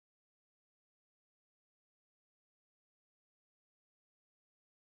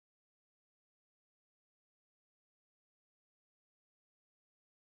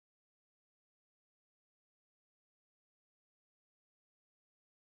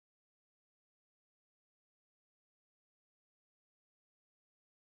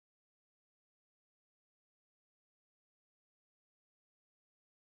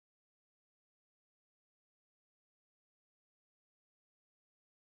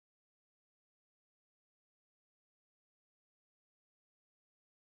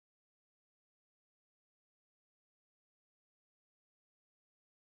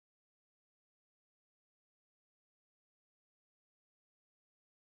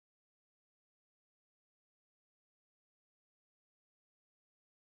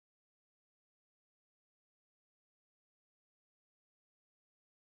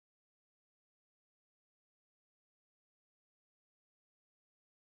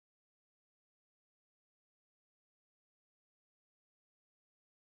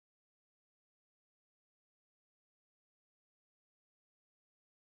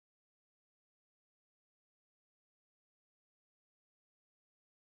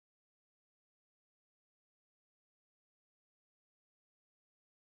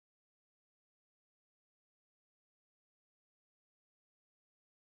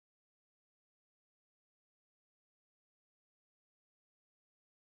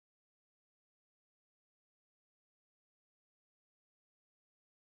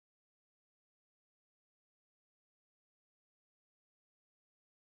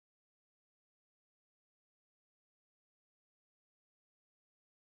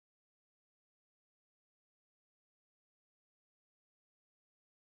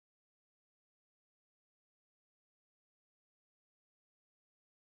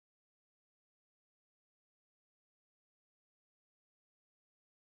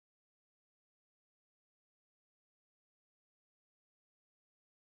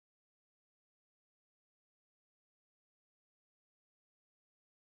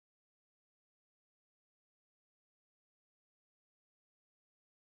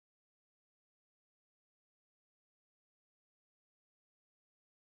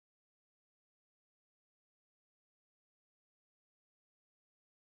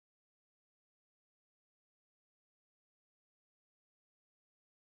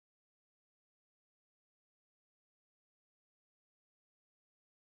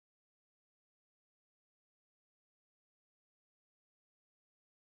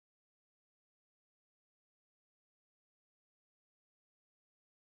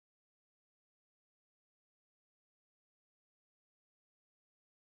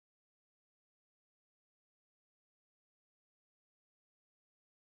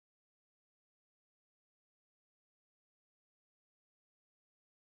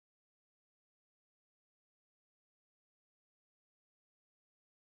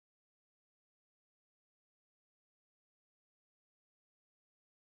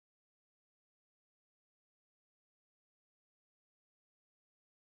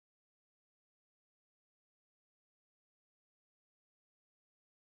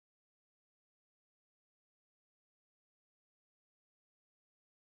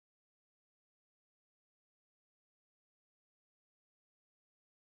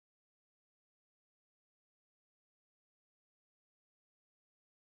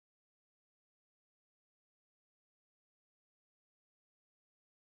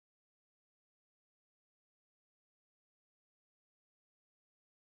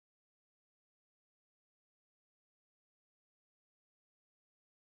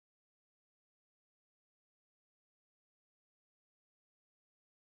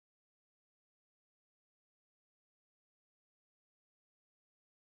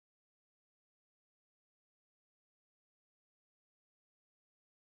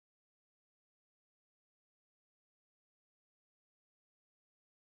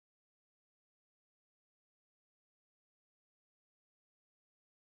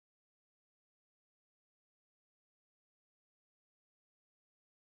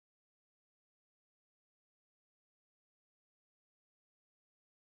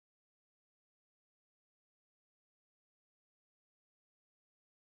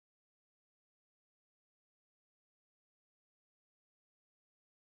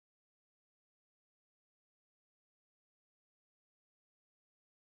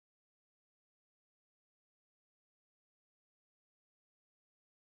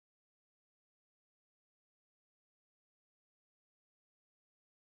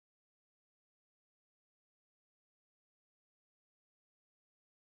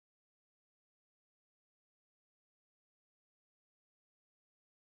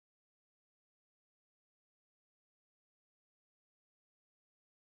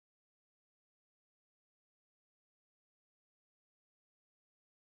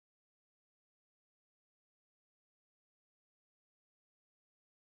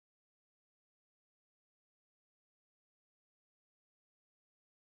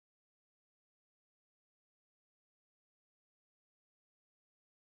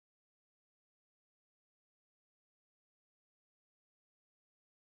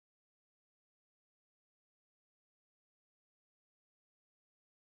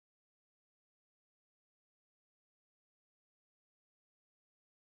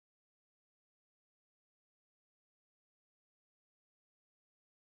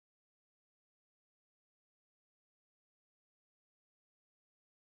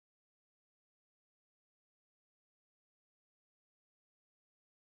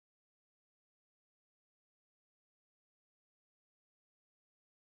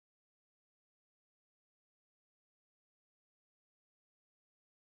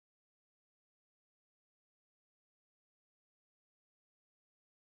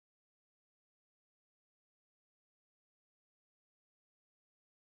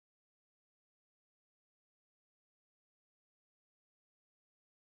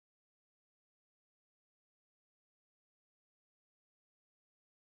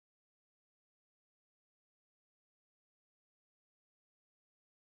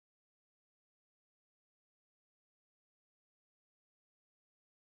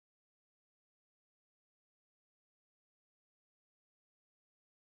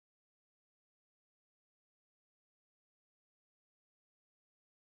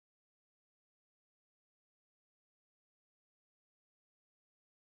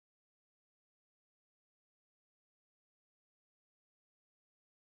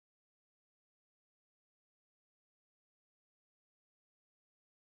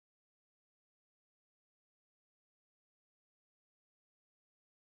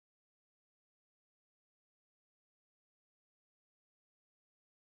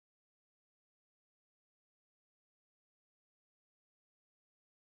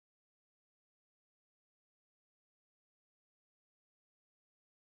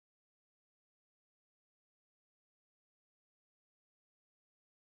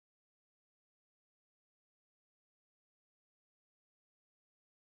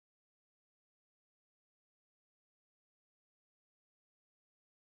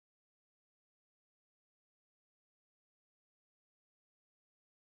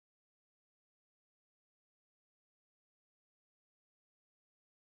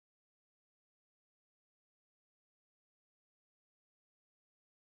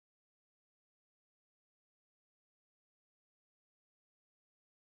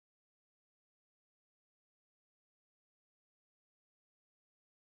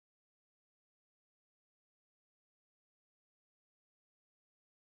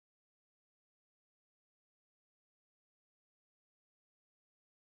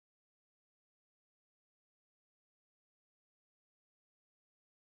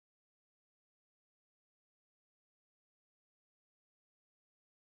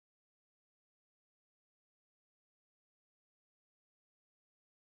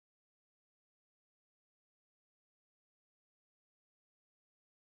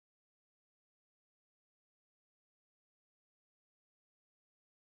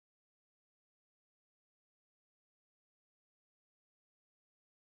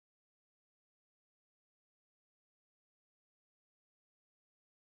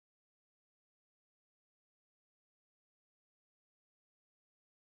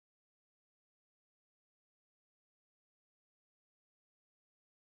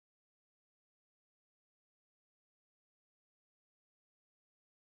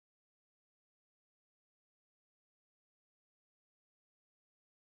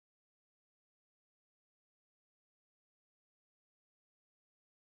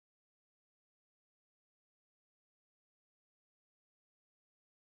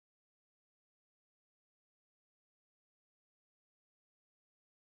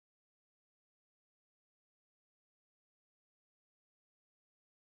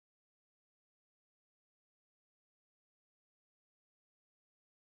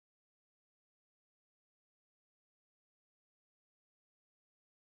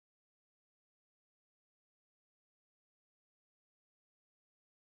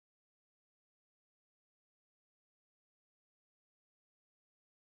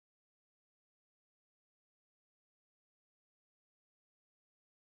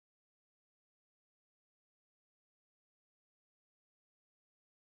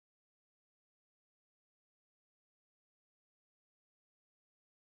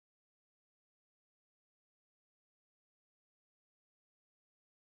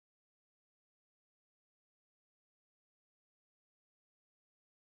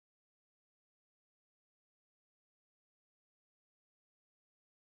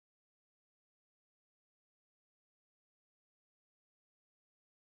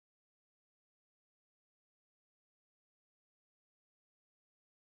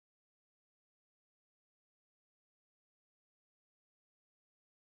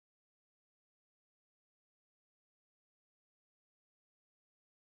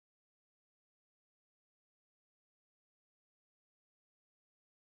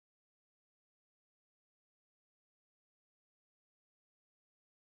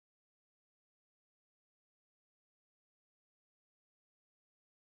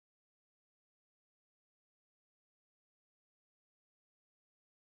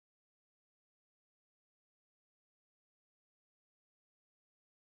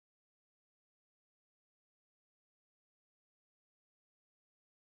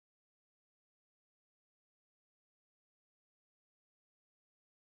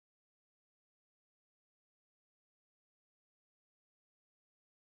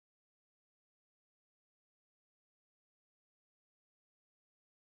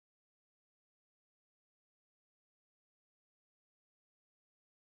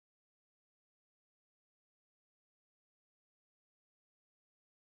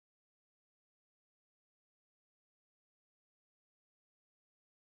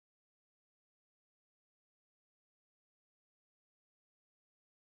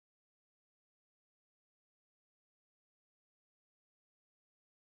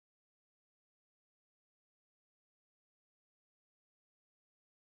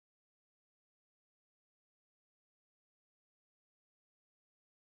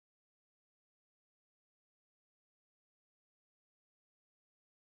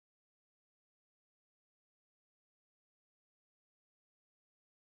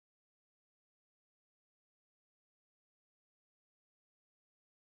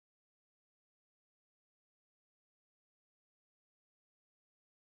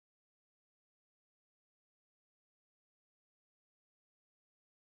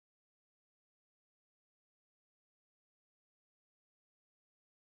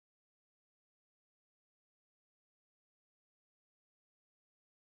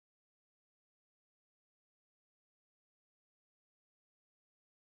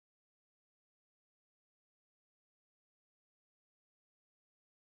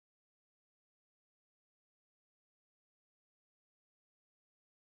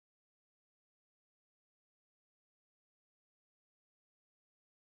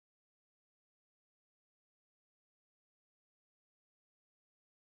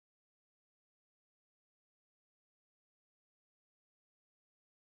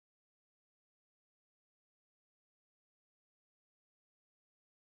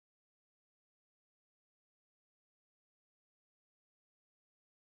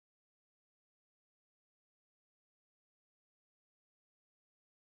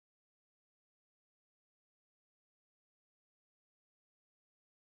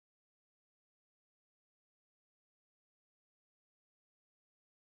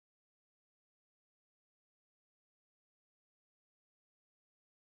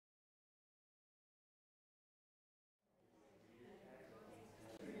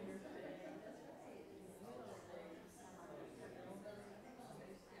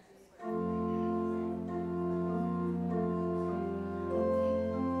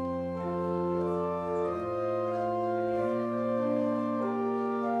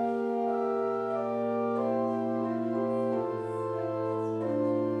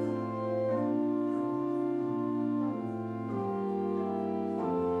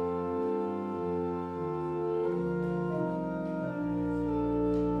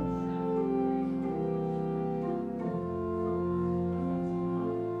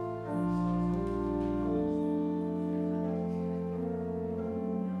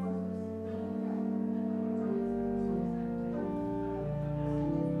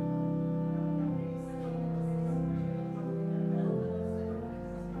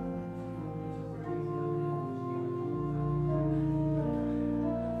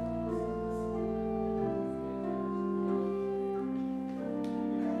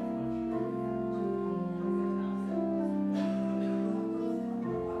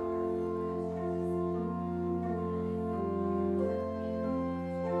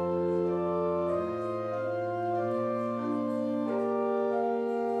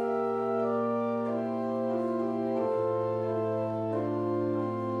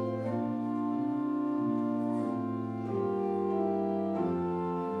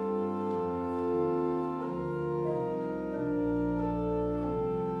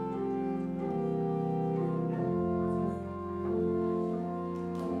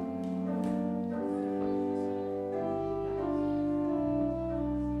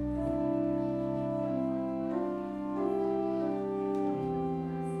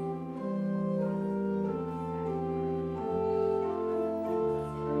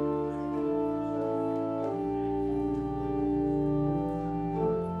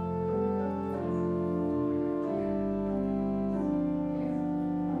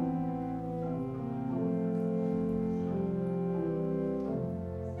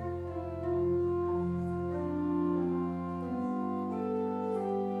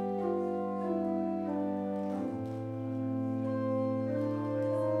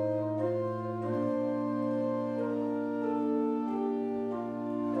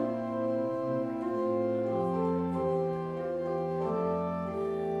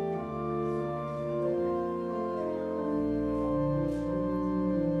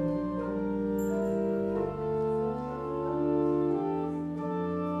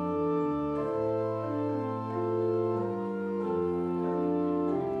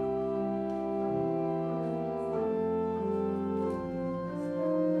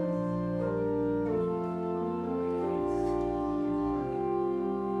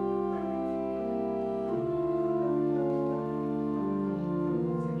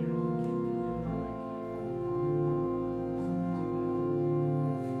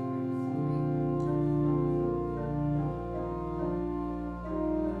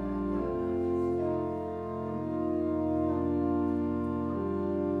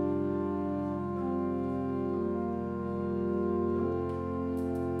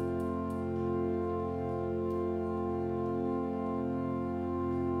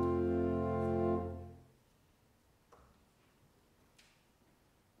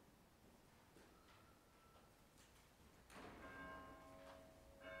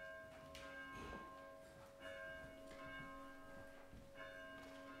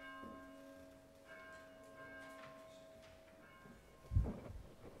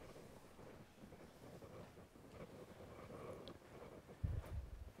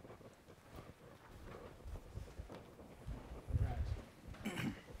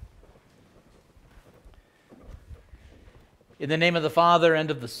In the name of the Father,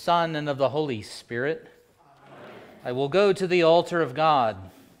 and of the Son, and of the Holy Spirit. Amen. I will go to the altar of God.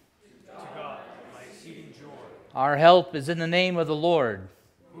 To God, my exceeding joy. Our help is in the name of the Lord.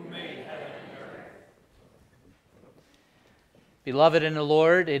 Who made heaven and earth. Beloved in the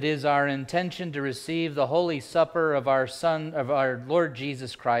Lord, it is our intention to receive the Holy Supper of our Lord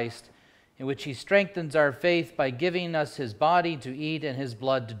Jesus Christ, in which he strengthens our faith by giving us his body to eat and his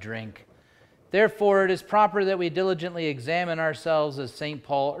blood to drink. Therefore, it is proper that we diligently examine ourselves as St.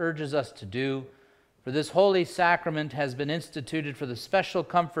 Paul urges us to do, for this holy sacrament has been instituted for the special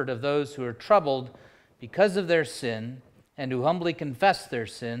comfort of those who are troubled because of their sin, and who humbly confess their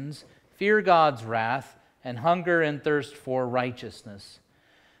sins, fear God's wrath, and hunger and thirst for righteousness.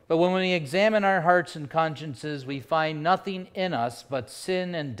 But when we examine our hearts and consciences, we find nothing in us but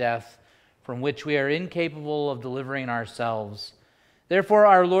sin and death, from which we are incapable of delivering ourselves. Therefore,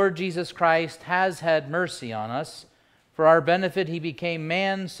 our Lord Jesus Christ has had mercy on us. For our benefit he became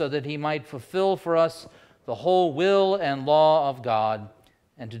man, so that he might fulfill for us the whole will and law of God,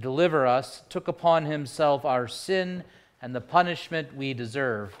 and to deliver us, took upon himself our sin and the punishment we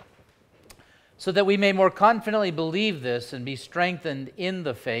deserve. So that we may more confidently believe this and be strengthened in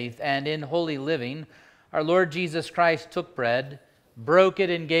the faith and in holy living, our Lord Jesus Christ took bread, broke it,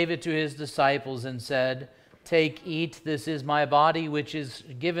 and gave it to his disciples, and said, "Take, eat, this is my body which is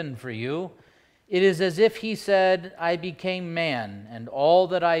given for you." It is as if he said, "I became man, and all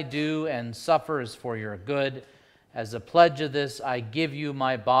that I do and suffer is for your good. As a pledge of this, I give you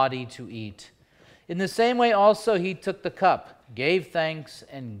my body to eat." In the same way also he took the cup, gave thanks,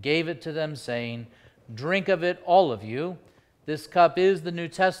 and gave it to them, saying, "Drink of it, all of you. This cup is the New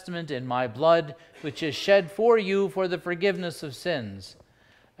Testament in my blood, which is shed for you for the forgiveness of sins."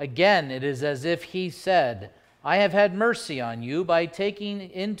 Again, it is as if he said, "I have had mercy on you by taking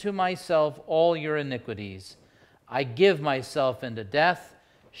into myself all your iniquities. I give myself into death,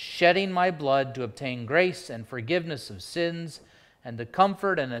 shedding my blood to obtain grace and forgiveness of sins, and to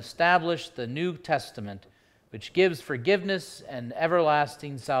comfort and establish the New Testament, which gives forgiveness and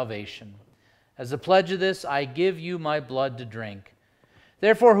everlasting salvation. As a pledge of this, I give you my blood to drink.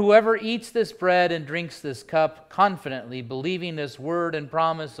 Therefore, whoever eats this bread and drinks this cup, confidently believing this word and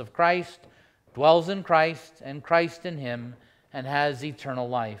promise of Christ, dwells in Christ, and Christ in him, and has eternal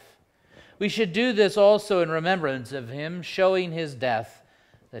life. We should do this also in remembrance of him, showing his death,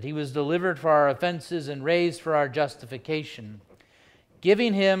 that he was delivered for our offenses and raised for our justification.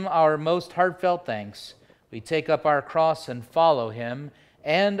 Giving him our most heartfelt thanks, we take up our cross and follow him,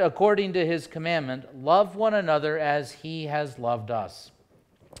 and according to his commandment, love one another as he has loved us.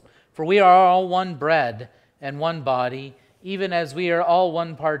 For we are all one bread and one body, even as we are all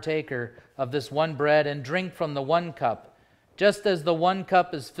one partaker of this one bread and drink from the one cup. Just as the one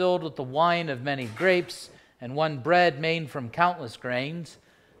cup is filled with the wine of many grapes, and one bread made from countless grains,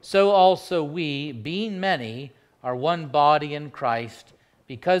 so also we, being many, are one body in Christ.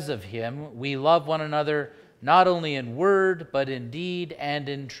 Because of him, we love one another, not only in word, but in deed and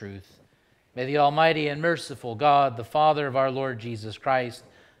in truth. May the Almighty and merciful God, the Father of our Lord Jesus Christ,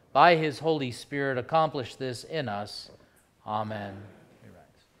 by his Holy Spirit, accomplish this in us. Amen.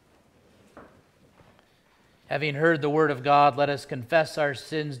 Having heard the word of God, let us confess our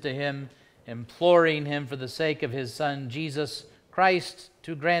sins to him, imploring him for the sake of his Son, Jesus Christ,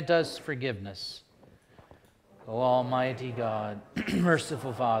 to grant us forgiveness. O Almighty God,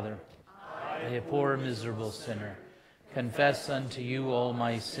 merciful Father, I, a poor miserable sinner, confess unto you all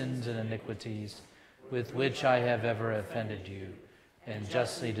my sins and iniquities, with which I have ever offended you, and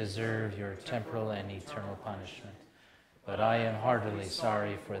justly deserve your temporal and eternal punishment. But I am heartily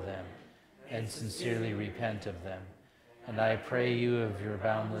sorry for them, and sincerely repent of them. And I pray you of your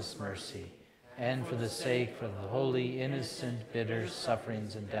boundless mercy, and for the sake of the holy, innocent, bitter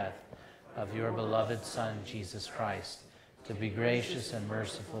sufferings and death of your beloved Son, Jesus Christ, to be gracious and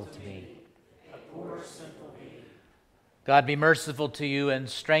merciful to me, a poor sinful being. God be merciful to you and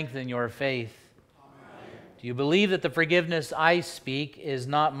strengthen your faith. Amen. Do you believe that the forgiveness I speak is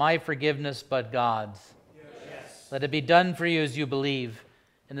not my forgiveness but God's? Yes. Let it be done for you as you believe.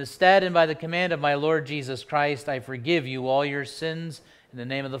 In the stead and by the command of my Lord Jesus Christ, I forgive you all your sins in the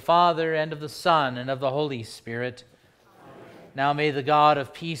name of the Father, and of the Son, and of the Holy Spirit. Amen. Now may the God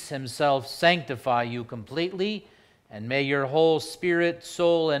of peace himself sanctify you completely, and may your whole spirit,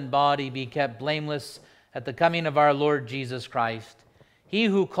 soul, and body be kept blameless at the coming of our Lord Jesus Christ. He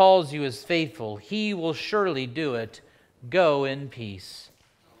who calls you is faithful. He will surely do it. Go in peace.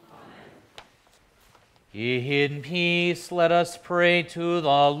 In peace, let us pray to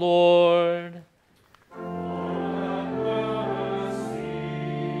the Lord. Lord, have mercy.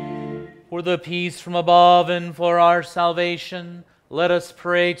 For the peace from above and for our salvation, let us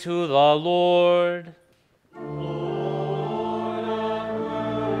pray to the Lord.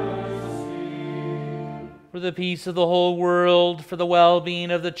 For the peace of the whole world, for the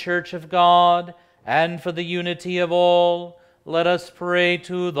well-being of the Church of God, and for the unity of all, let us pray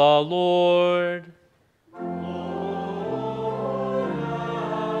to the Lord.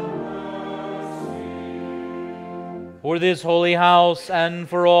 For this holy house, and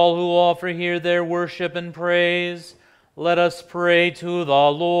for all who offer here their worship and praise, let us pray to the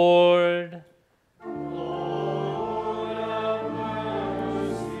Lord.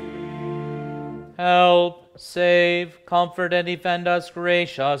 Help, save, comfort, and defend us,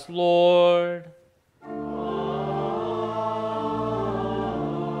 gracious Lord.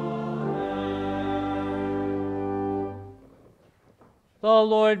 The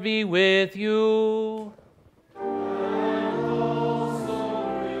Lord be with you. And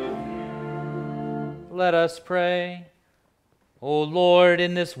also with you. Let us pray. O Lord,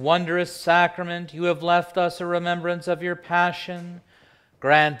 in this wondrous sacrament you have left us a remembrance of your passion.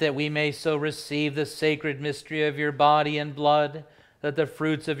 Grant that we may so receive the sacred mystery of your body and blood, that the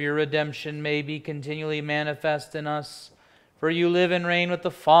fruits of your redemption may be continually manifest in us. For you live and reign with the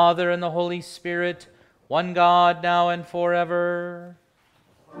Father and the Holy Spirit, one God, now and forever.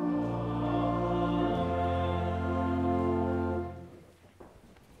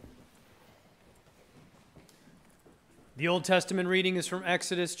 The Old Testament reading is from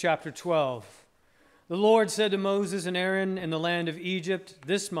Exodus chapter 12. The Lord said to Moses and Aaron in the land of Egypt,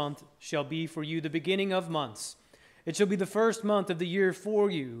 "This month shall be for you the beginning of months. It shall be the first month of the year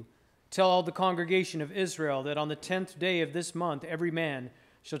for you. Tell all the congregation of Israel that on the 10th day of this month every man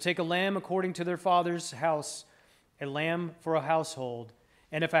shall take a lamb according to their father's house, a lamb for a household.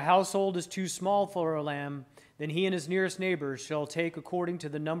 And if a household is too small for a lamb, then he and his nearest neighbor shall take according to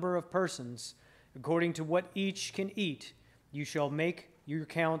the number of persons, according to what each can eat. You shall make your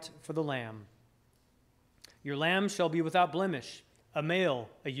count for the lamb. Your lamb shall be without blemish, a male,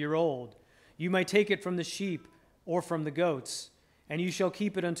 a year old. You may take it from the sheep or from the goats, and you shall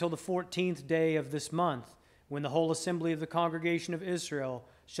keep it until the 14th day of this month, when the whole assembly of the congregation of Israel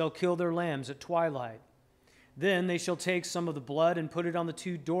shall kill their lambs at twilight. Then they shall take some of the blood and put it on the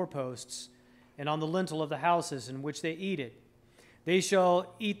 2 doorposts and on the lintel of the houses in which they eat it. They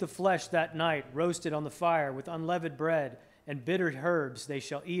shall eat the flesh that night, roasted on the fire with unleavened bread and bitter herbs they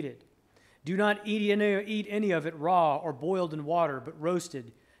shall eat it. Do not eat any of it raw or boiled in water, but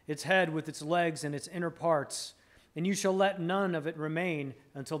roasted, its head with its legs and its inner parts. And you shall let none of it remain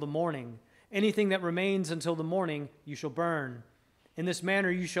until the morning. Anything that remains until the morning you shall burn. In this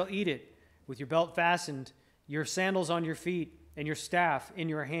manner you shall eat it, with your belt fastened, your sandals on your feet, and your staff in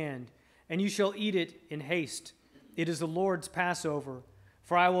your hand. And you shall eat it in haste. It is the Lord's Passover.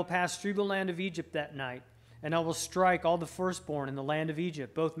 For I will pass through the land of Egypt that night, and I will strike all the firstborn in the land of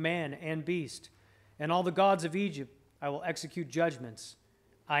Egypt, both man and beast. And all the gods of Egypt I will execute judgments.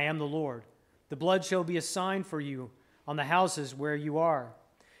 I am the Lord. The blood shall be a sign for you on the houses where you are.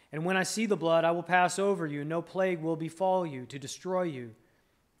 And when I see the blood, I will pass over you. No plague will befall you to destroy you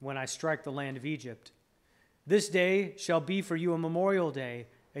when I strike the land of Egypt. This day shall be for you a memorial day,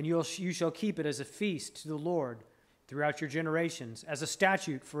 and you shall keep it as a feast to the Lord throughout your generations. As a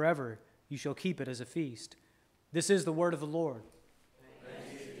statute forever, you shall keep it as a feast. This is the word of the Lord.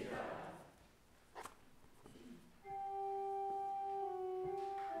 Thanks be to God.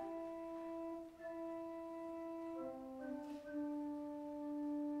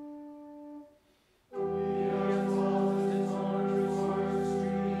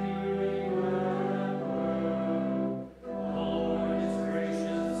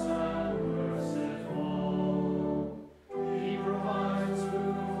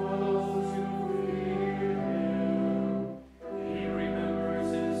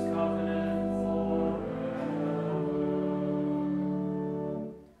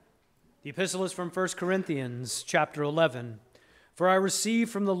 The epistle is from 1 Corinthians chapter 11. For I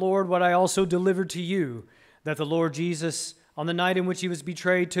received from the Lord what I also delivered to you, that the Lord Jesus, on the night in which he was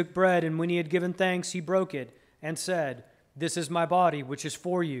betrayed, took bread, and when he had given thanks, he broke it, and said, "This is my body, which is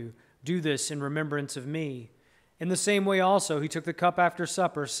for you. Do this in remembrance of me." In the same way also he took the cup after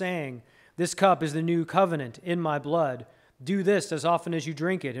supper, saying, "This cup is the new covenant in my blood. Do this as often as you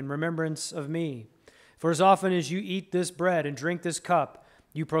drink it in remembrance of me. For as often as you eat this bread and drink this cup,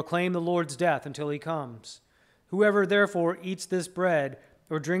 you proclaim the Lord's death until he comes. Whoever therefore eats this bread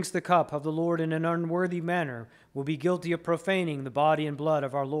or drinks the cup of the Lord in an unworthy manner will be guilty of profaning the body and blood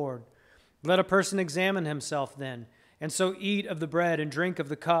of our Lord. Let a person examine himself then, and so eat of the bread and drink of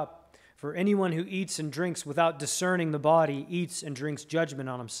the cup. For anyone who eats and drinks without discerning the body eats and drinks judgment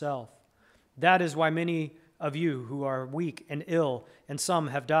on himself. That is why many of you who are weak and ill, and some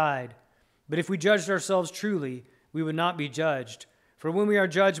have died. But if we judged ourselves truly, we would not be judged. For when we are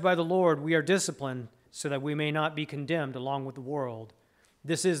judged by the Lord, we are disciplined, so that we may not be condemned along with the world.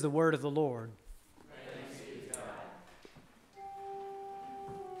 This is the word of the Lord. Thanks be to God.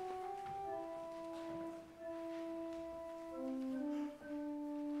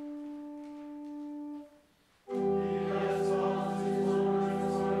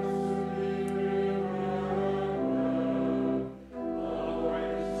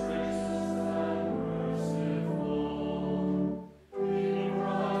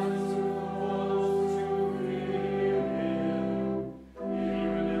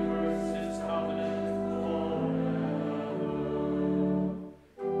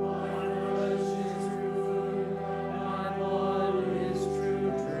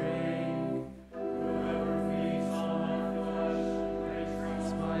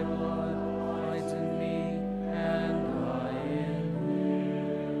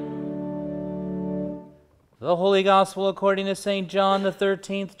 The Holy Gospel according to St. John, the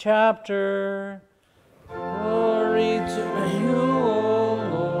 13th chapter. Glory to you, O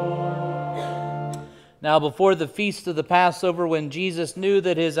Lord. Now before the feast of the Passover, when Jesus knew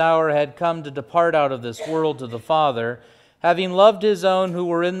that his hour had come to depart out of this world to the Father, having loved his own who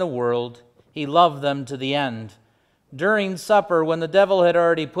were in the world, he loved them to the end. During supper, when the devil had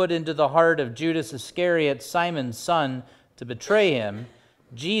already put into the heart of Judas Iscariot, Simon's son, to betray him,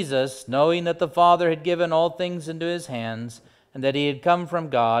 Jesus, knowing that the Father had given all things into his hands, and that he had come from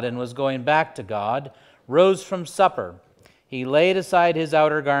God and was going back to God, rose from supper. He laid aside his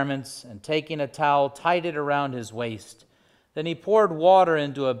outer garments, and taking a towel, tied it around his waist. Then he poured water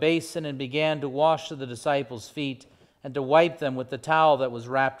into a basin and began to wash the disciples' feet and to wipe them with the towel that was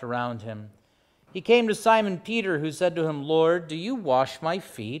wrapped around him. He came to Simon Peter, who said to him, "Lord, do you wash my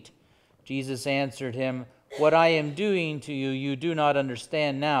feet?" Jesus answered him, "What I am doing to you, you do not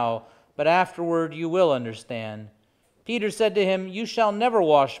understand now, but afterward you will understand." Peter said to him, "You shall never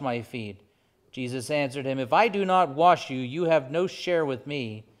wash my feet." Jesus answered him, "If I do not wash you, you have no share with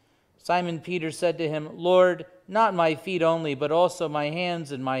me." Simon Peter said to him, "Lord, not my feet only, but also my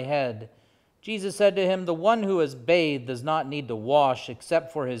hands and my head." Jesus said to him, "The one who is bathed does not need to wash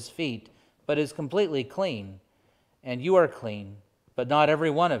except for his feet, but is completely clean. And you are clean, but not every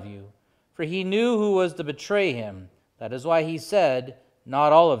one of you." For he knew who was to betray him. That is why he said,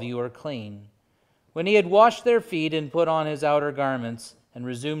 "Not all of you are clean." When he had washed their feet and put on his outer garments and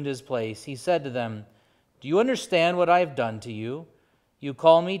resumed his place, he said to them, "Do you understand what I have done to you? You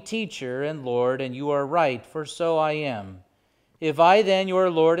call me teacher and Lord, and you are right, for so I am. If I then, your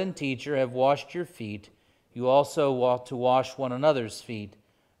Lord and teacher, have washed your feet, you also ought to wash one another's feet.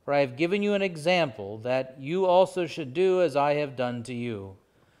 For I have given you an example, that you also should do as I have done to you.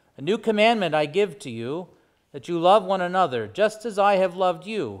 A new commandment I give to you, that you love one another, just as I have loved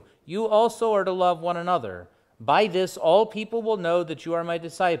you. You also are to love one another. By this all people will know that you are my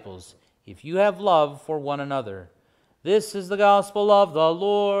disciples, if you have love for one another." This is the gospel of the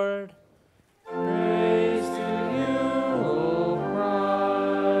Lord. Praise to you, O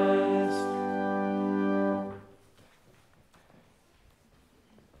Christ.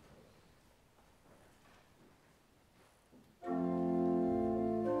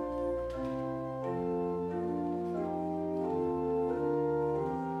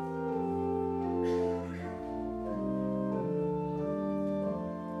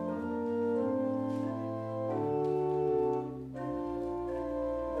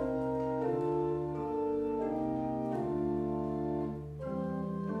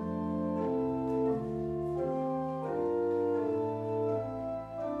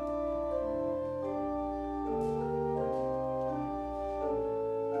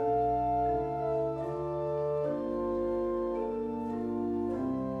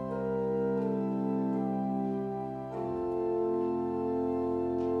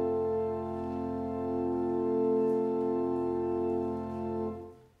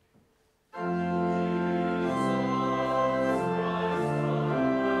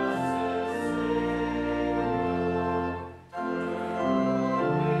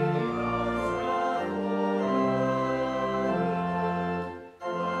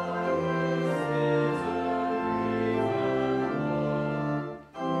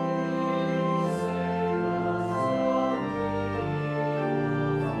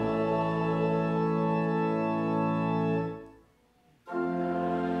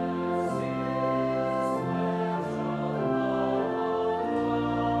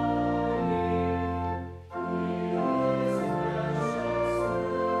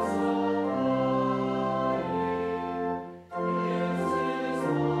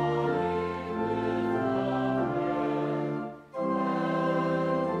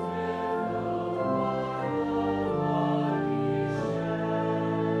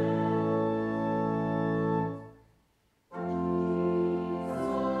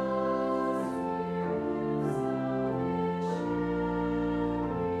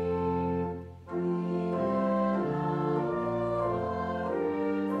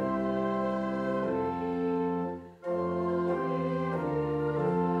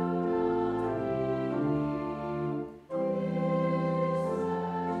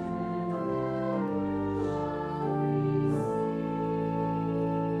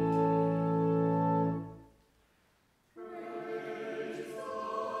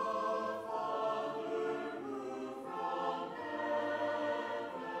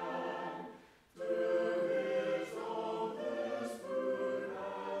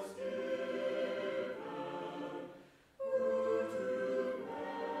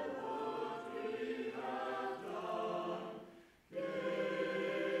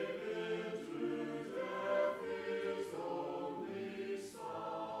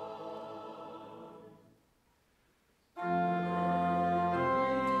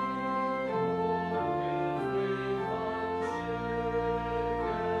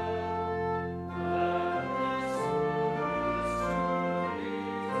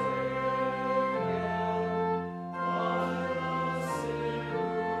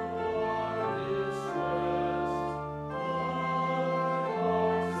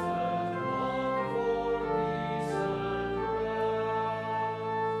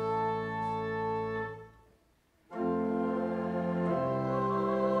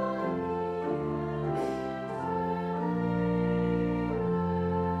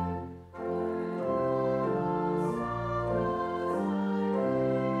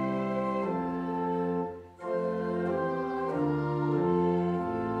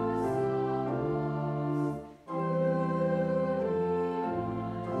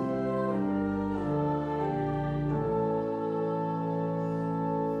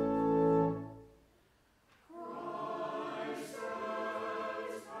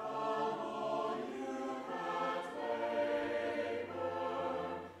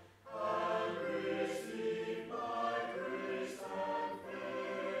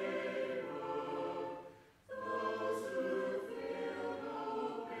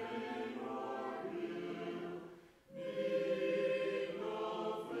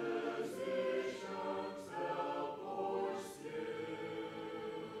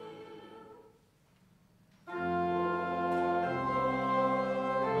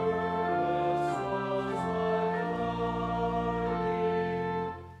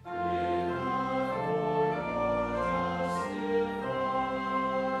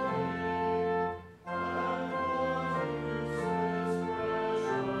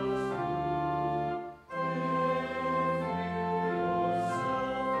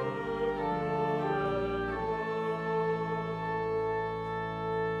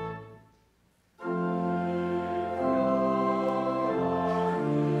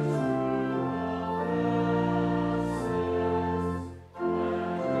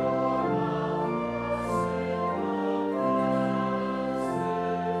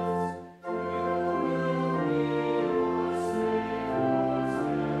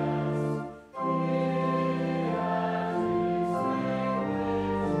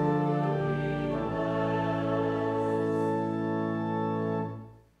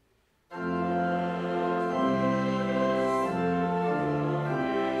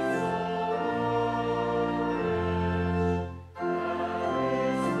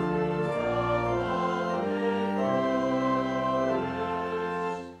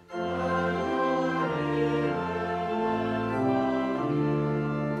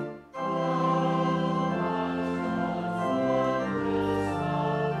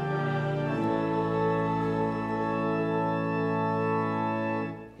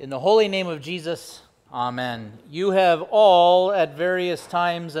 In the holy name of Jesus, amen. You have all, at various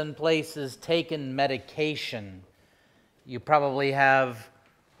times and places, taken medication. You probably have,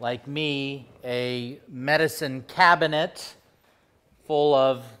 like me, a medicine cabinet full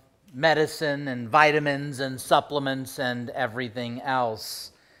of medicine and vitamins and supplements and everything else.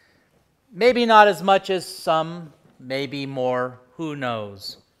 Maybe not as much as some, maybe more, who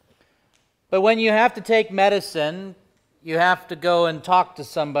knows. But when you have to take medicine, you have to go and talk to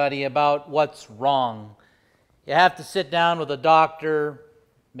somebody about what's wrong. You have to sit down with a doctor,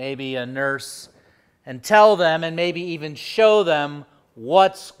 maybe a nurse, and tell them and maybe even show them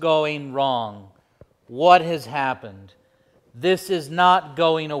what's going wrong, what has happened. This is not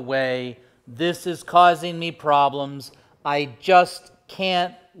going away. This is causing me problems. I just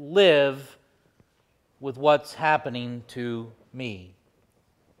can't live with what's happening to me.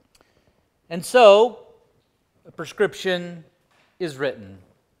 And so, a prescription is written.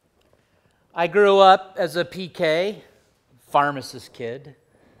 I grew up as a PK, pharmacist kid.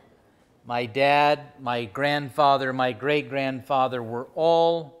 My dad, my grandfather, my great-grandfather were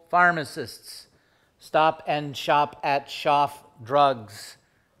all pharmacists. Stop and shop at Schaff Drugs.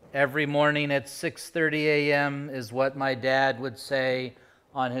 Every morning at 6:30 a.m. is what my dad would say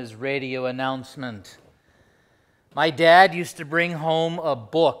on his radio announcement. My dad used to bring home a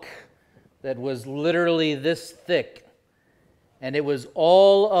book that was literally this thick, and it was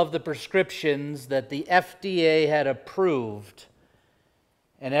all of the prescriptions that the FDA had approved.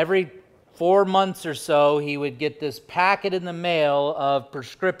 And every 4 months or so, he would get this packet in the mail of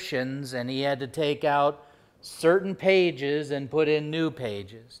prescriptions, and he had to take out certain pages and put in new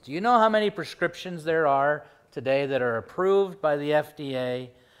pages. Do you know how many prescriptions there are today that are approved by the FDA?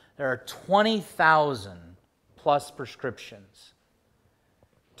 There are 20,000 plus prescriptions.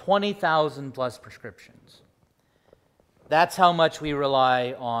 20,000 plus prescriptions. That's how much we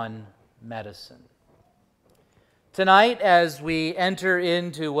rely on medicine. Tonight, as we enter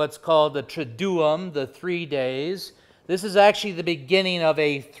into what's called the Triduum, the 3 days, this is actually the beginning of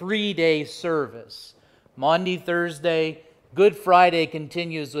a 3-day service. Maundy, Thursday, Good Friday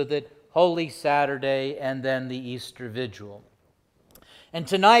continues with it, Holy Saturday, and then the Easter Vigil. And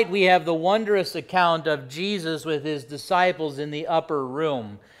tonight we have the wondrous account of Jesus with his disciples in the upper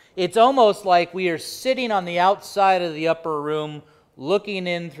room. It's almost like we are sitting on the outside of the upper room, looking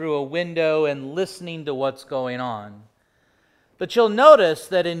in through a window and listening to what's going on. But you'll notice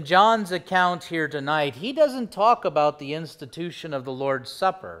that in John's account here tonight, he doesn't talk about the institution of the Lord's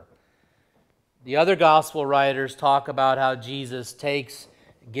Supper. The other gospel writers talk about how Jesus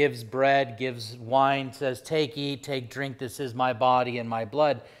gives bread, gives wine, says, "Take, eat, take, drink, this is my body and my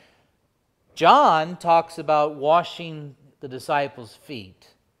blood." John talks about washing the disciples' feet.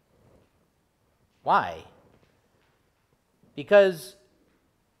 Why? Because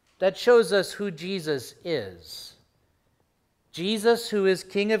that shows us who Jesus is. Jesus, who is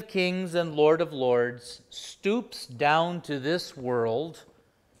King of Kings and Lord of Lords, stoops down to this world,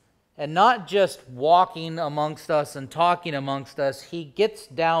 and not just walking amongst us and talking amongst us, he gets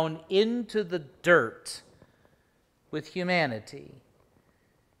down into the dirt with humanity.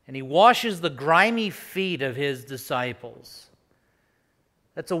 And he washes the grimy feet of his disciples.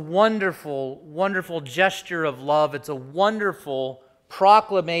 That's a wonderful, wonderful gesture of love. It's a wonderful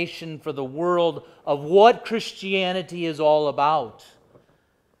proclamation for the world of what Christianity is all about.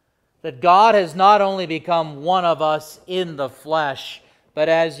 That God has not only become one of us in the flesh, but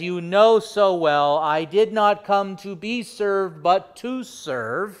as you know so well, I did not come to be served, but to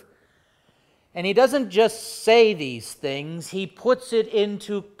serve. And he doesn't just say these things, he puts it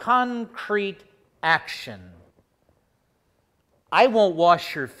into concrete action. I won't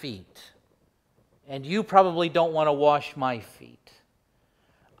wash your feet, and you probably don't want to wash my feet.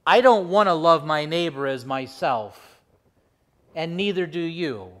 I don't want to love my neighbor as myself, and neither do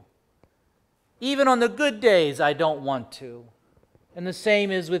you. Even on the good days, I don't want to. And the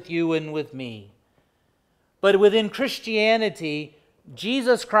same is with you and with me. But within Christianity,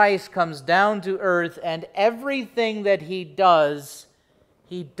 Jesus Christ comes down to earth, and everything that he does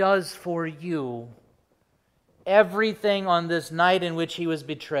for you. Everything on this night in which he was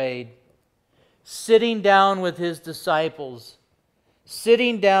betrayed, sitting down with his disciples,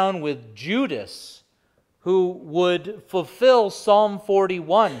 sitting down with Judas, who would fulfill Psalm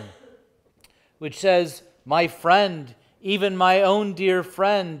 41, which says, "My friend, even my own dear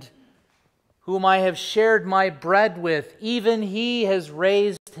friend, whom I have shared my bread with, even he has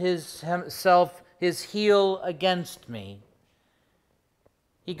raised his heel against me."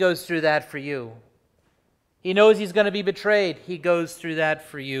 He goes through that for you. He knows he's going to be betrayed. He goes through that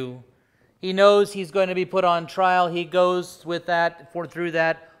for you. He knows he's going to be put on trial. He goes through that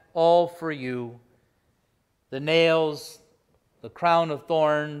all for you. The nails, the crown of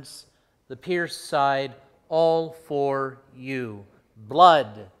thorns, the pierced side, all for you.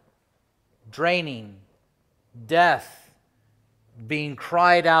 Blood, draining, death, being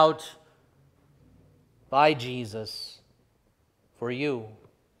cried out by Jesus for you,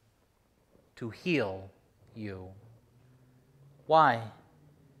 to heal you. Why?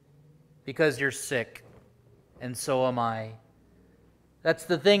 Because you're sick, and so am I. That's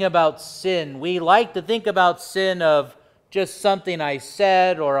the thing about sin. We like to think about sin of just something I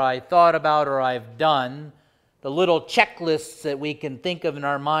said or I thought about or I've done. The little checklists that we can think of in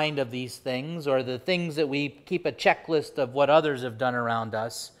our mind of these things, or the things that we keep a checklist of what others have done around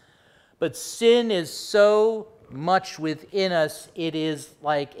us. But sin is so much within us, it is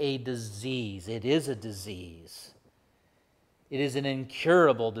like a disease. It is a disease. It is an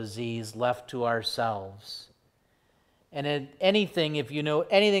incurable disease left to ourselves. And if you know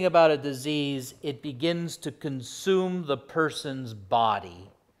anything about a disease, it begins to consume the person's body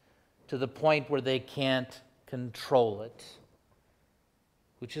to the point where they can't control it,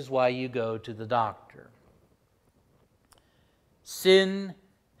 which is why you go to the doctor. Sin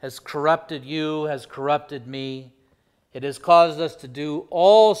has corrupted you, has corrupted me. It has caused us to do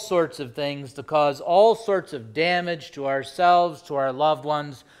all sorts of things, to cause all sorts of damage to ourselves, to our loved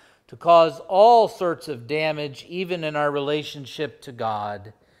ones, to cause all sorts of damage, even in our relationship to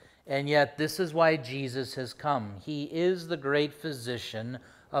God. And yet, this is why Jesus has come. He is the great physician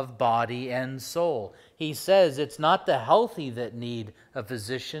of body and soul. He says it's not the healthy that need a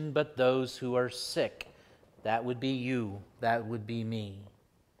physician, but those who are sick. That would be you. That would be me.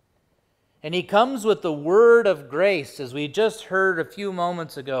 And he comes with the word of grace, as we just heard a few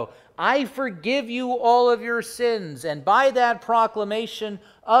moments ago. I forgive you all of your sins. And by that proclamation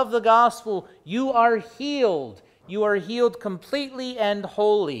of the gospel, you are healed. You are healed completely and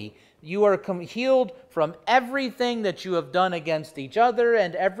wholly. You are healed from everything that you have done against each other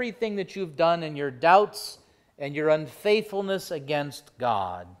and everything that you've done in your doubts and your unfaithfulness against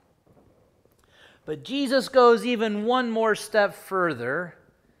God. But Jesus goes even one more step further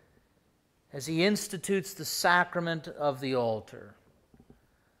as he institutes the sacrament of the altar.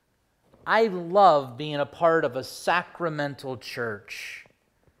 I love being a part of a sacramental church.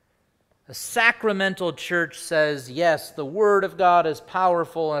 A sacramental church says, yes, the Word of God is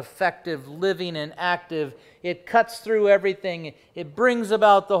powerful, effective, living, and active. It cuts through everything. It brings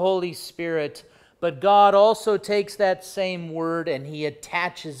about the Holy Spirit. But God also takes that same Word and He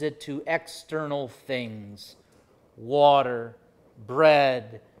attaches it to external things. Water,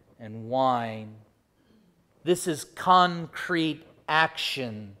 bread, and wine. This is concrete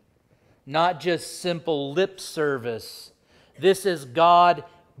action, not just simple lip service. This is God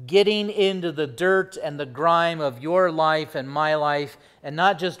getting into the dirt and the grime of your life and my life, and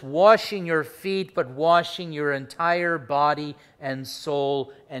not just washing your feet, but washing your entire body and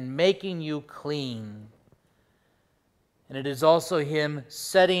soul and making you clean. And it is also Him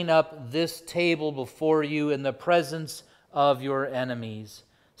setting up this table before you in the presence of your enemies.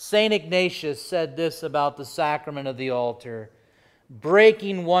 St. Ignatius said this about the sacrament of the altar: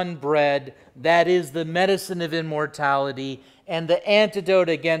 breaking one bread, that is the medicine of immortality and the antidote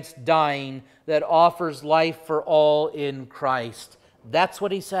against dying that offers life for all in Christ. That's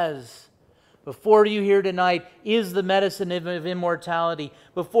what he says. Before you here tonight is the medicine of immortality.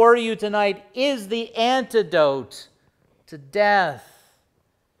 Before you tonight is the antidote to death.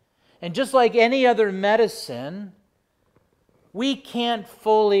 And just like any other medicine, we can't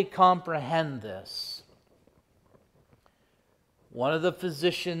fully comprehend this. One of the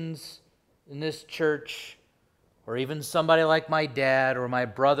physicians in this church, or even somebody like my dad or my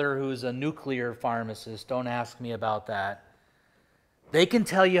brother who's a nuclear pharmacist, don't ask me about that. They can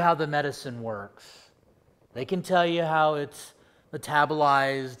tell you how the medicine works. They can tell you how it's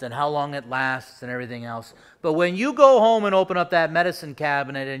metabolized and how long it lasts and everything else. But when you go home and open up that medicine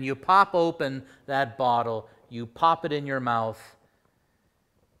cabinet and you pop open that bottle, you pop it in your mouth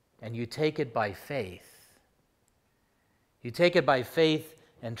and you take it by faith. You take it by faith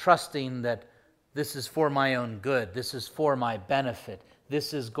and trusting that this is for my own good. This is for my benefit.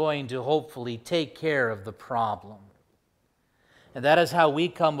 This is going to hopefully take care of the problem. And that is how we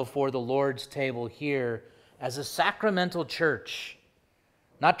come before the Lord's table here as a sacramental church.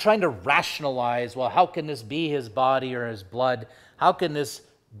 Not trying to rationalize, well, how can this be His body or His blood? How can this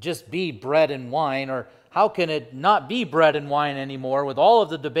just be bread and wine? Or how can it not be bread and wine anymore with all of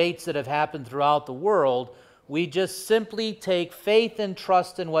the debates that have happened throughout the world? We just simply take faith and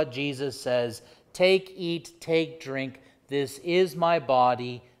trust in what Jesus says. Take, eat, take, drink. This is my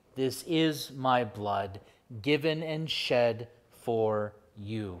body. This is my blood, given and shed for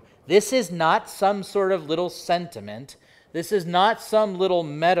you. This is not some sort of little sentiment. This is not some little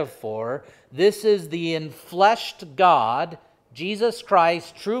metaphor. This is the enfleshed God, Jesus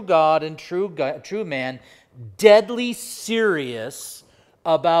Christ, true God and true man, deadly serious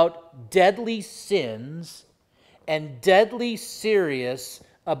about deadly sins and deadly serious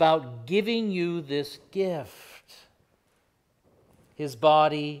about giving you this gift, his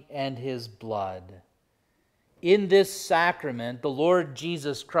body and his blood. In this sacrament, the Lord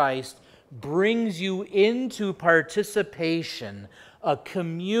Jesus Christ brings you into participation, a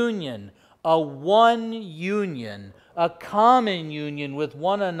communion, a one union, a common union with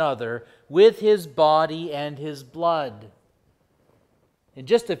one another, with his body and his blood. In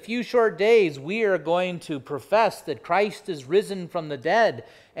just a few short days, we are going to profess that Christ is risen from the dead,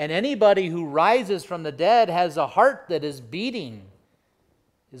 and anybody who rises from the dead has a heart that is beating,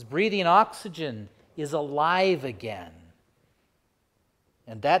 is breathing oxygen, is alive again.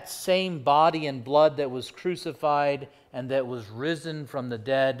 And that same body and blood that was crucified and that was risen from the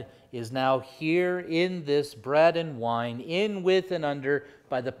dead is now here in this bread and wine, in, with, and under,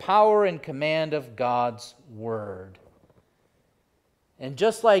 by the power and command of God's Word. And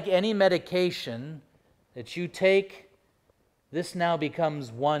just like any medication that you take, this now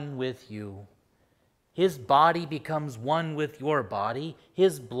becomes one with you. His body becomes one with your body.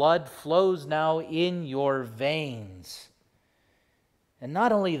 His blood flows now in your veins. And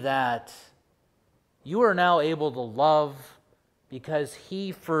not only that, you are now able to love because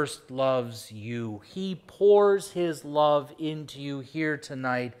he first loves you. He pours his love into you here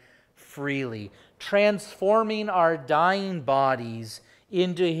tonight freely, transforming our dying bodies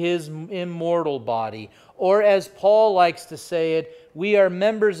into his immortal body. Or as Paul likes to say it, we are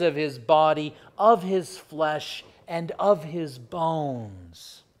members of his body, of his flesh, and of his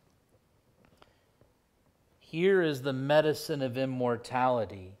bones. Here is the medicine of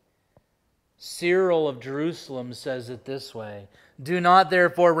immortality. Cyril of Jerusalem says it this way: "Do not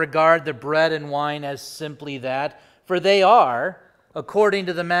therefore regard the bread and wine as simply that, for they are, according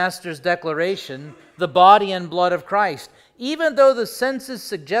to the Master's declaration, the body and blood of Christ. Even though the senses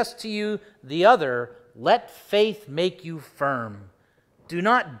suggest to you the other, let faith make you firm. Do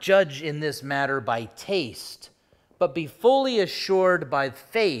not judge in this matter by taste, but be fully assured by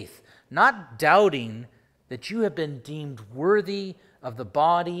faith, not doubting that you have been deemed worthy of the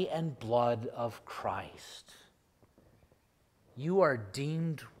body and blood of Christ." You are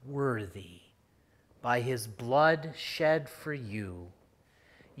deemed worthy by his blood shed for you.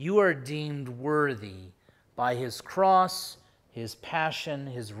 You are deemed worthy by his cross, his passion,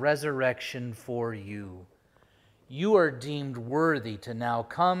 his resurrection for you. You are deemed worthy to now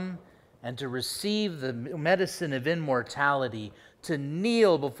come and to receive the medicine of immortality, to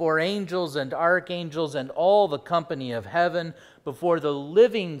kneel before angels and archangels and all the company of heaven, before the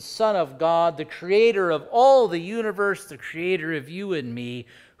living Son of God, the creator of all the universe, the creator of you and me,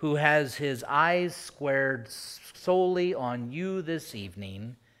 who has his eyes squared solely on you this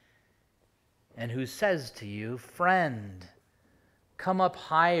evening, and who says to you, "Friend, come up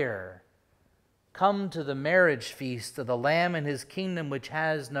higher. Come to the marriage feast of the Lamb and his kingdom which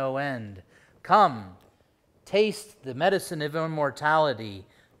has no end. Come, taste the medicine of immortality.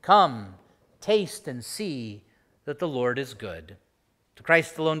 Come, taste and see that the Lord is good." To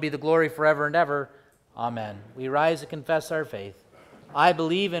Christ alone be the glory forever and ever. Amen. We rise to confess our faith. I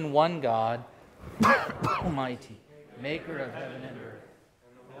believe in one God, Almighty, maker of heaven and earth,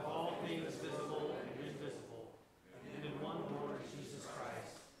 and of all things visible and invisible, and in one Lord Jesus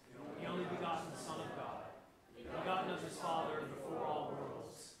Christ, the only begotten Son of God, begotten of his Father before all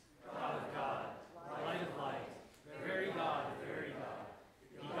worlds, God of God, light of light, very God of very God,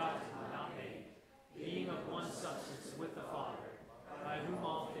 begotten, not made, being of one substance with the Father, by whom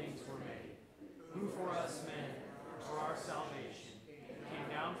all things were made, who for us men, for our salvation, came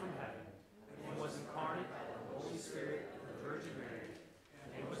down from heaven, and was incarnate by the Holy Spirit of the Virgin Mary,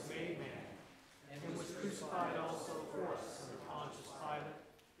 and was made man, and was crucified also for us under Pontius Pilate.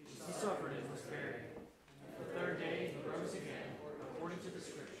 He suffered and was buried. The third day he rose again, according to the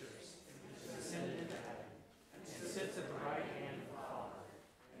Scriptures, and ascended into heaven, and sits at the right hand of the Father.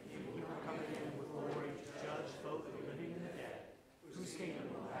 And he will come again with glory to judge both the living and the dead, whose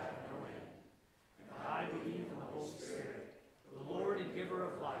kingdom will have no end. And I believe in the Holy Spirit, the Lord and giver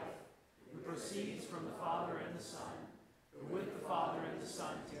of life, who proceeds from the Father and the Son, who with the Father and the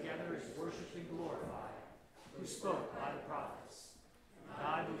Son together is worshipped and glorified, who spoke by the prophets. And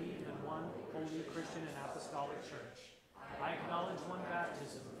I believe in one holy Christian and apostolic church. I acknowledge one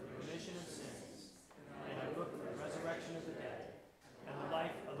baptism for the remission of sins, and I look for the resurrection of the dead and the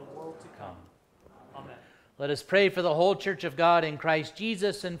life of the world to come. Amen. Let us pray for the whole church of God in Christ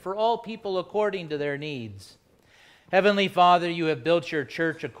Jesus and for all people according to their needs. Heavenly Father, you have built your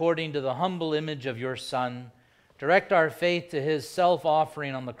church according to the humble image of your Son. Direct our faith to his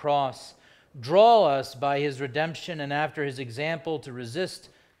self-offering on the cross. Draw us by his redemption and after his example to resist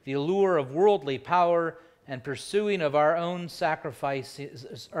the allure of worldly power and pursuing of our own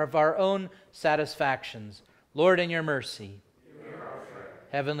sacrifices, of our own satisfactions. Lord, in your mercy.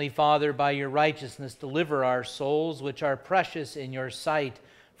 Heavenly Father, by your righteousness, deliver our souls, which are precious in your sight,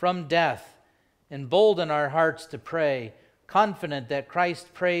 from death. Embolden our hearts to pray, confident that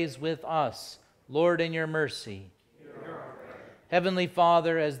Christ prays with us. Lord, in your mercy. Heavenly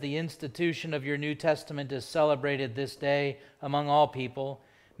Father, as the institution of your New Testament is celebrated this day among all people,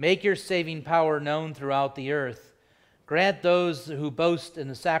 make your saving power known throughout the earth. Grant those who boast in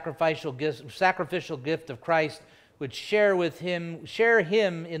the sacrificial gift of Christ would share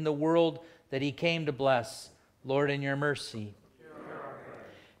him in the world that he came to bless. Lord, in your mercy.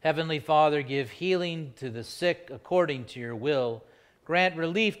 Heavenly Father, give healing to the sick according to your will. Grant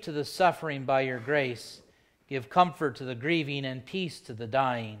relief to the suffering by your grace. Give comfort to the grieving and peace to the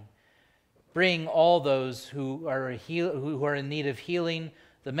dying. Bring all those who are in need of healing,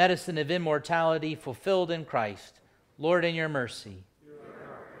 the medicine of immortality fulfilled in Christ. Lord, in your mercy.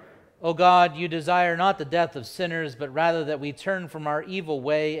 O God, you desire not the death of sinners, but rather that we turn from our evil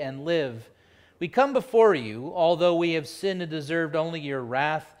way and live. We come before you, although we have sinned and deserved only your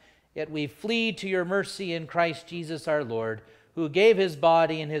wrath, yet we flee to your mercy in Christ Jesus our Lord, who gave his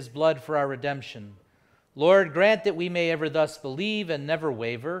body and his blood for our redemption. Lord, grant that we may ever thus believe and never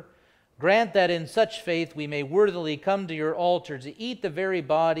waver. Grant that in such faith we may worthily come to your altar to eat the very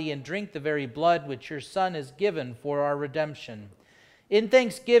body and drink the very blood which your Son has given for our redemption. In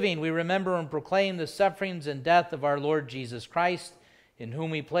thanksgiving, we remember and proclaim the sufferings and death of our Lord Jesus Christ, in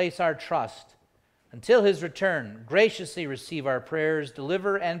whom we place our trust. Until his return, graciously receive our prayers,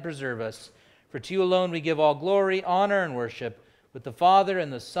 deliver and preserve us. For to you alone we give all glory, honor, and worship, with the Father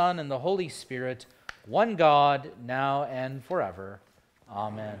and the Son and the Holy Spirit, one God, now and forever.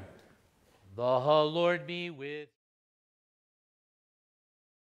 Amen. The Lord be with you.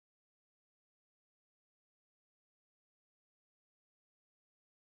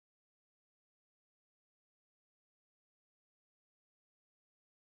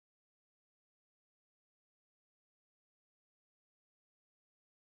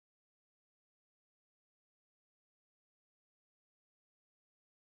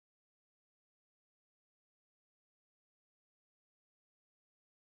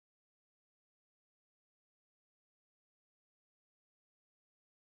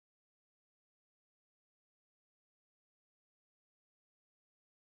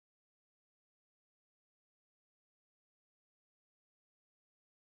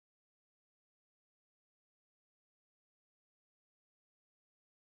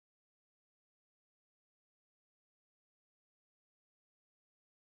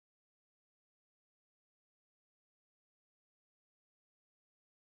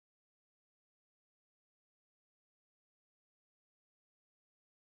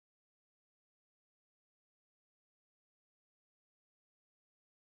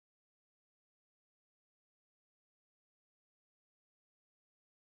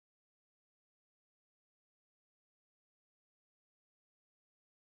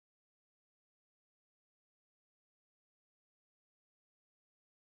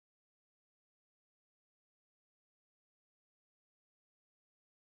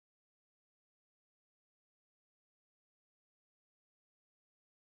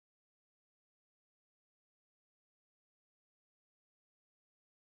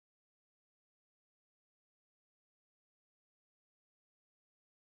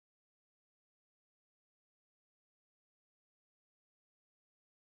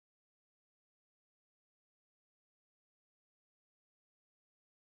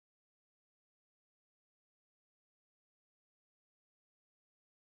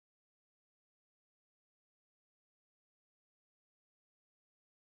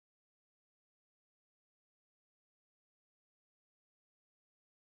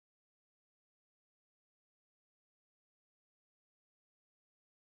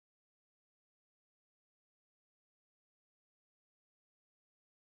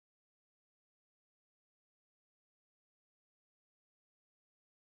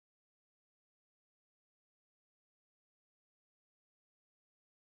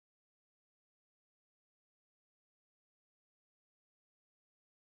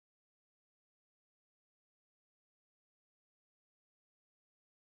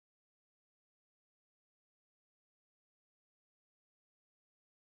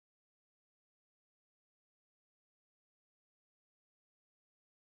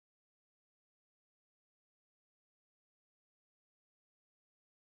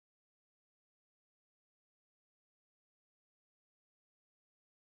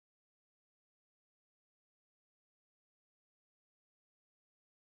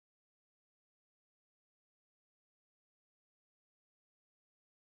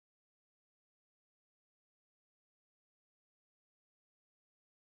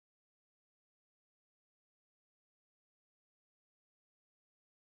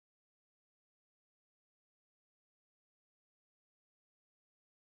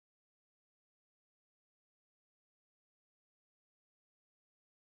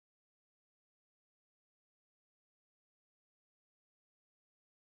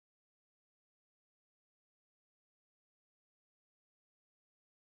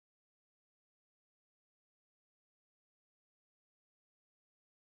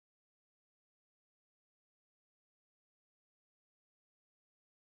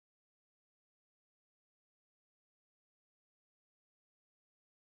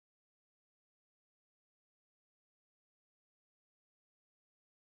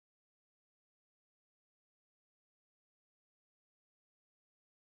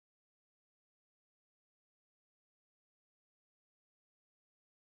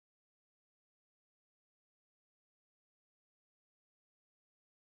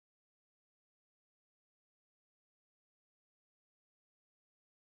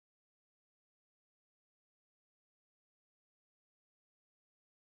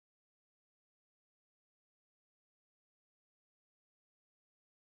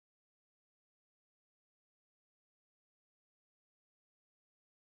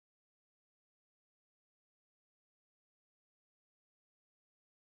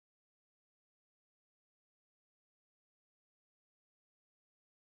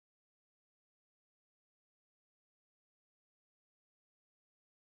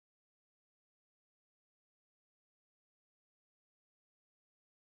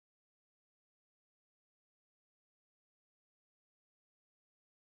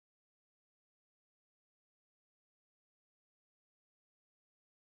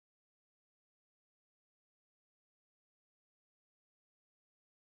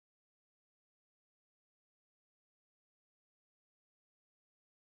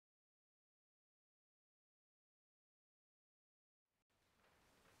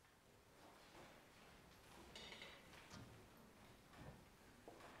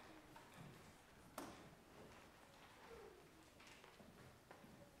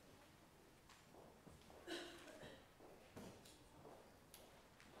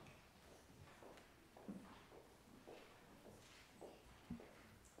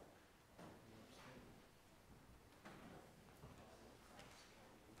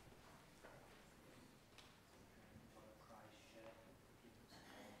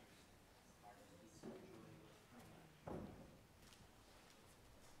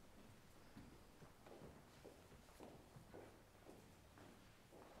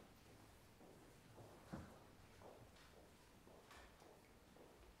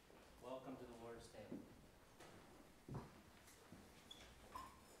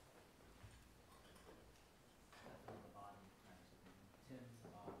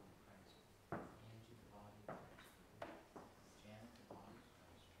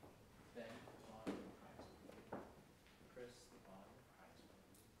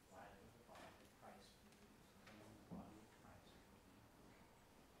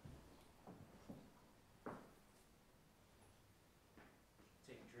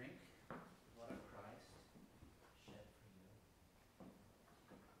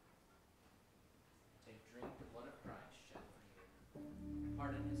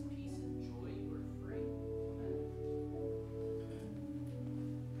 art in his peace and joy you are free. Amen.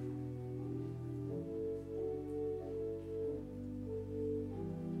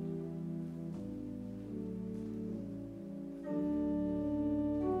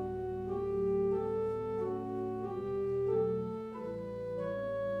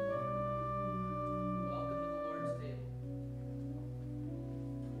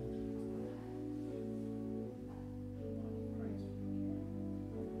 Welcome to the Lord's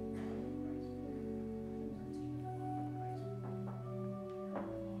table.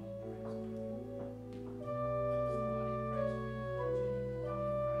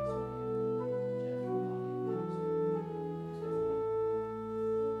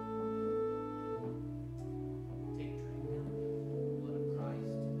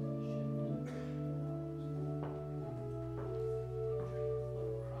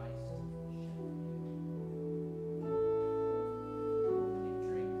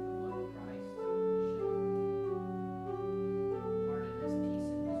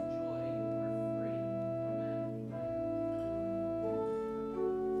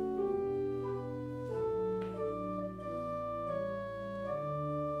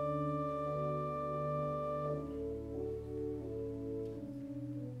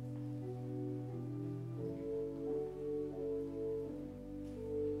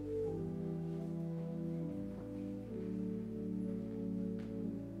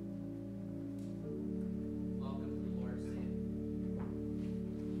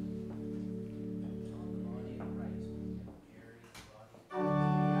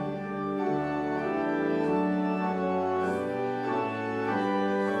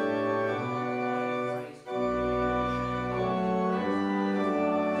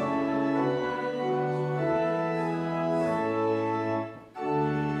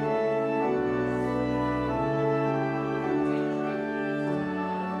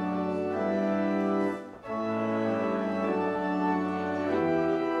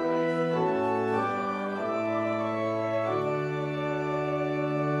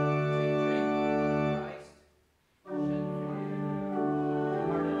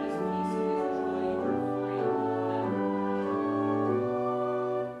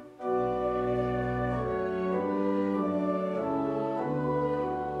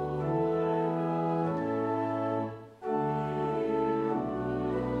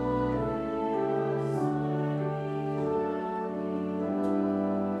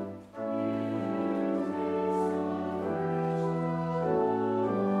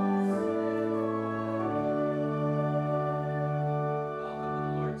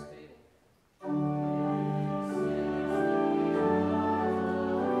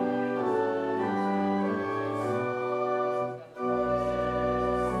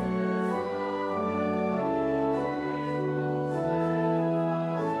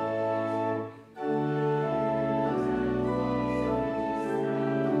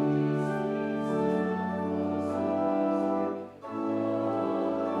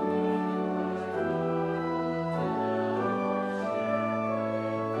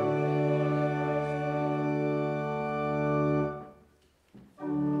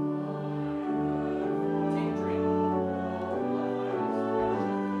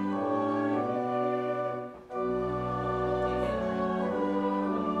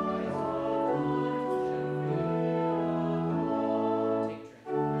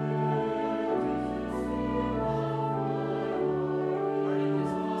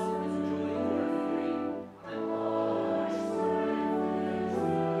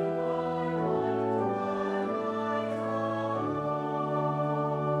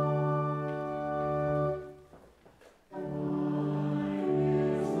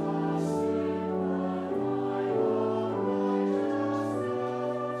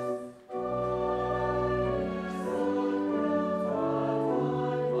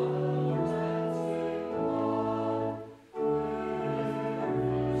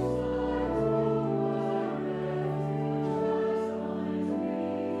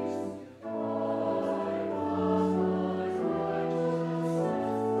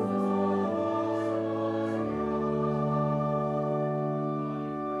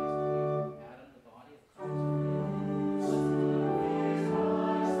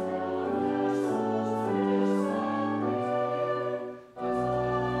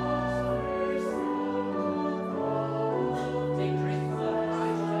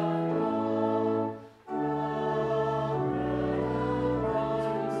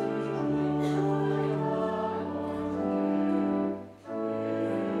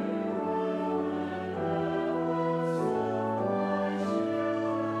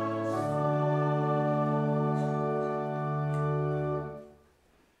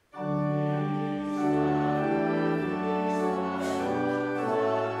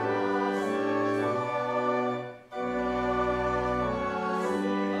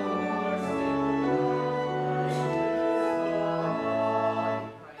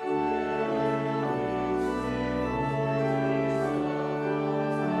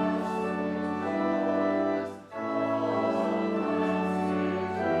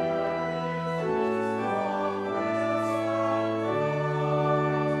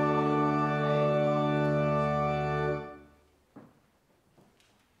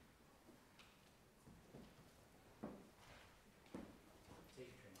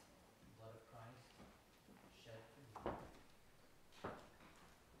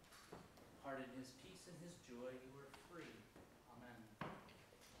 in his peace and his joy, you are free. Amen.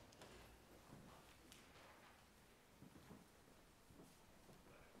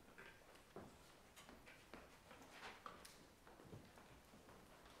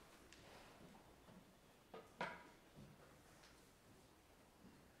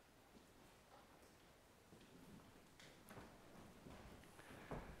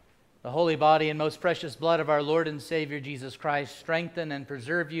 The holy body and most precious blood of our Lord and Savior Jesus Christ strengthen and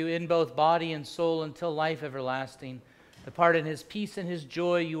preserve you in both body and soul until life everlasting. Depart in his peace and his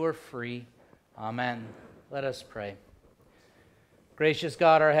joy, you are free. Amen. Let us pray. Gracious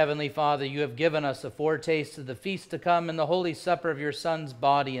God, our heavenly Father, you have given us a foretaste of the feast to come in the holy supper of your Son's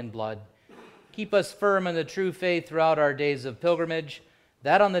body and blood. Keep us firm in the true faith throughout our days of pilgrimage,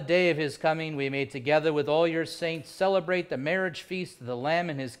 that on the day of his coming we may together with all your saints celebrate the marriage feast of the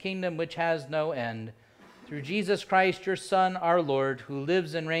Lamb in his kingdom which has no end. Through Jesus Christ, your Son, our Lord, who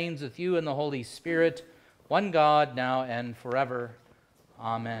lives and reigns with you in the Holy Spirit, one God, now and forever.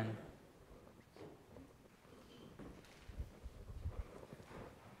 Amen.